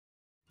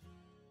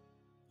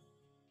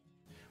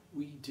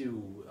We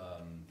do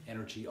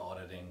energy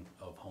auditing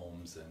of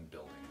homes and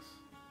buildings,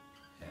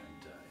 and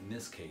in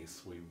this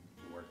case, we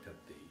worked at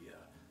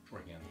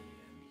working on the end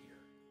here.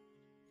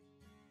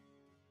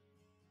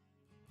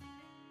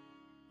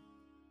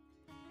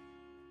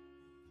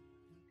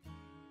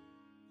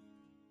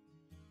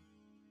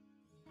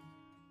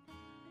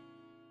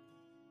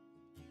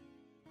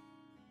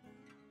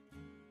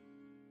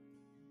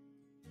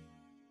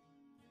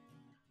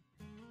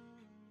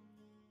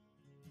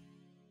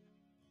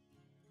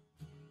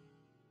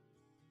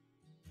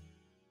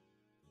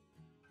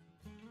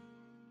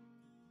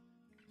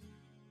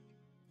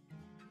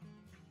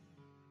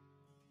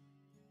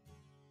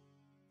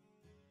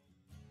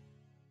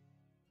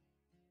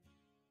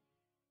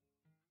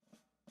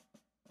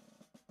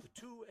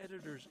 The Two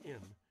Editors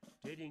Inn,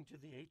 dating to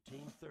the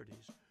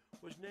 1830s,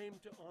 was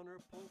named to honor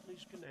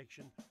Pulteney's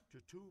connection to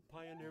two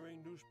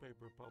pioneering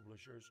newspaper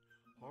publishers,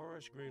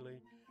 Horace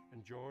Greeley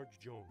and George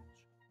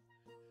Jones.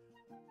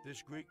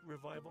 This Greek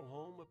Revival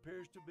home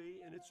appears to be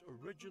in its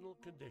original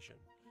condition.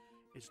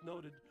 It's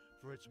noted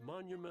for its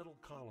monumental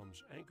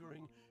columns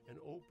anchoring an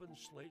open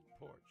slate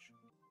porch.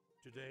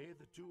 Today,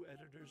 the Two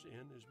Editors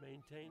Inn is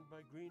maintained by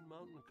Green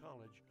Mountain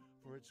College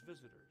for its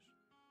visitors.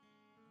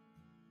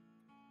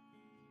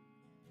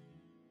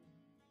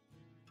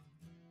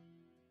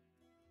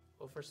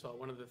 Well, first of all,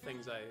 one of the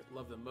things I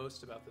love the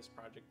most about this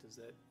project is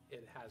that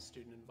it has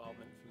student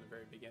involvement from the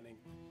very beginning,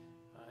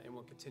 and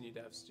will continue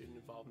to have student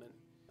involvement.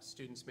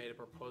 Students made a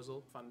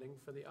proposal funding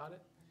for the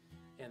audit,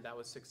 and that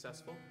was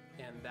successful,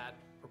 and that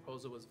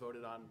proposal was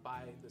voted on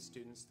by the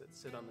students that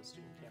sit on the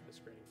Student Campus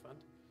Grading Fund.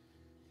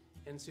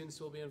 And students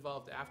will be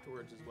involved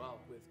afterwards as well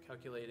with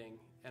calculating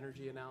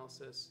energy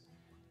analysis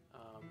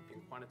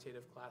in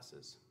quantitative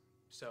classes.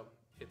 So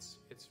it's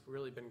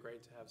really been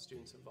great to have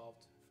students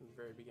involved from the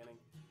very beginning.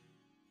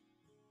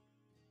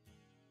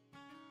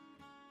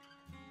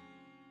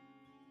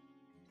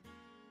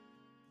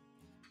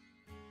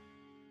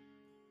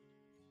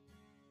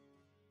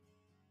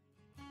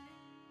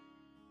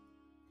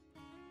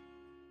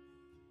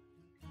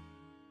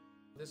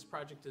 This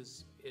project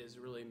is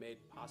really made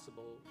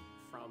possible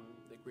from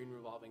the Green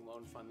Revolving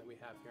Loan Fund that we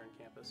have here on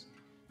campus.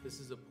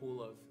 This is a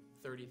pool of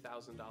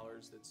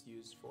 $30,000 that's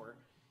used for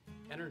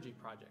energy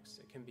projects.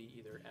 It can be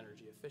either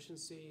energy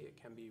efficiency,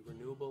 it can be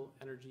renewable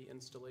energy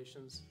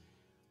installations,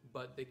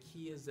 but the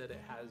key is that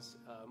it has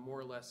a more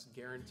or less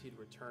guaranteed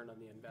return on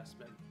the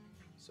investment.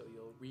 So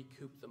you'll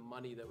recoup the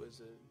money that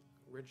was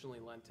originally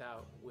lent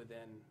out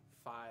within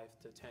 5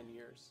 to 10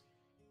 years.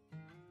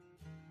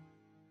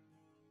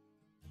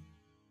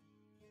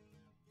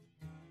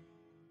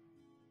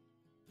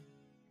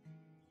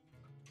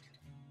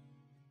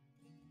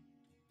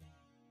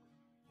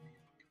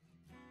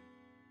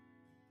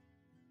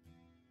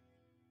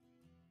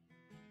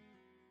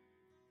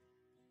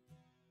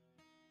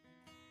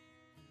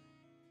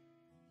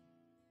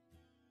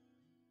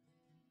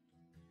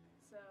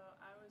 So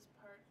I was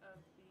part of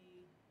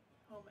the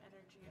home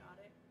energy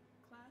audit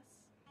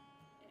class,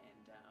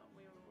 and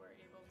we were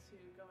able to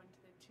go into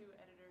the Two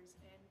Editors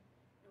Inn,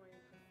 and we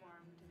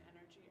performed an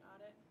energy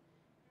audit.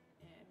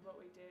 And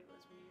what we did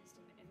was we used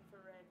an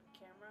infrared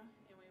camera,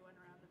 and we went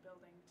around the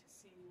building to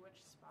see which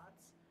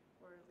spots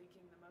were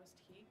leaking the most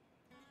heat.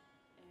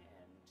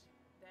 And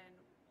then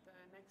the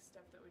next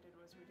step that we did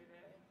was we did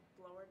a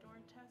blower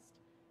door test,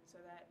 so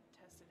that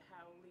tested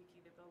how leaky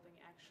the building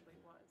actually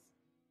was.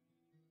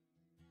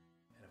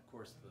 And of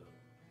course, the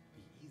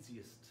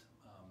easiest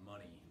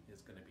money is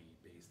going to be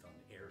based on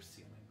air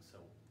sealing. So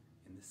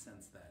in the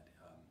sense that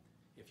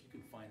if you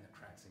can find the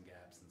cracks and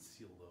gaps and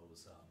seal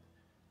those up,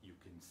 you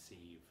can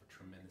save a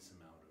tremendous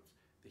amount of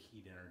the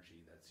heat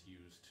energy that's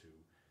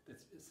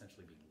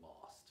essentially being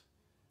lost.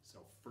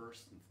 So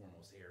first and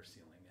foremost, air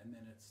sealing, and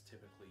then it's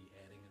typically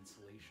adding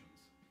insulations.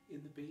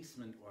 In the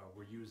basement,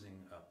 we're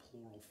using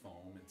plural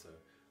foam. It's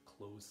a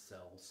closed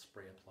cell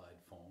spray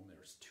applied foam.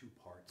 There's two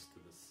parts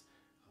to this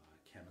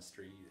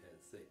chemistry.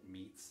 As it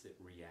meets, it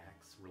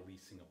reacts,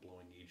 releasing a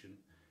blowing agent,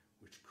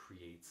 which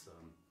creates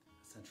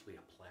essentially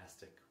a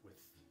plastic with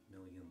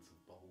millions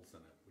of bubbles in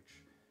it, which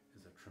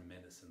is a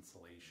tremendous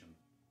insulation.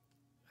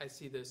 I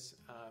see this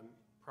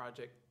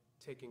project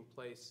taking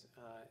place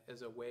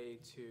as a way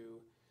to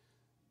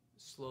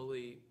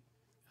slowly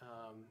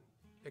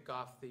pick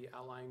off the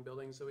outlying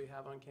buildings that we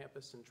have on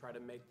campus and try to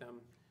make them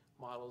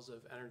models of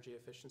energy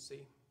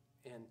efficiency.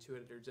 And Two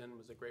Editors Inn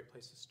was a great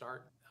place to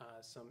start.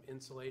 Some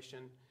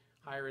insulation,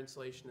 higher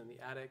insulation in the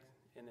attic,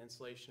 and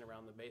insulation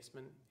around the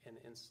basement, and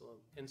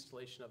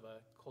installation of a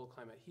cold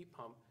climate heat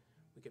pump.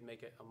 We could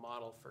make it a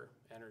model for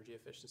energy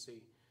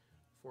efficiency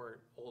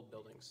for old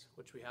buildings,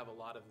 which we have a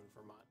lot of in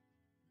Vermont.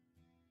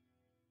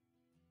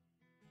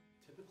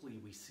 Typically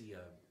we see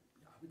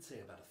I would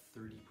say about a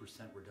 30%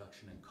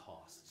 reduction in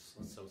costs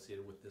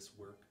associated with this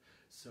work.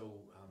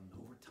 So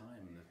over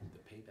time,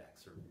 the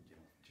paybacks are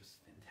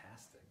just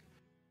fantastic.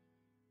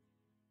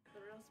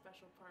 The real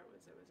special part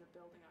was it was a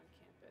building on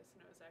campus,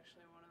 and it was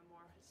actually one of the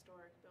more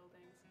historic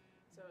buildings.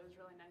 So it was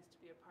really nice to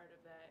be a part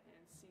of that and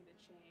see the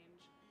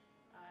change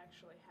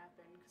actually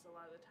happen, because a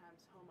lot of the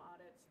times home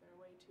audits, they're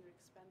way too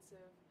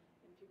expensive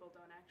and people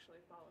don't actually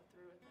follow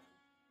through with them.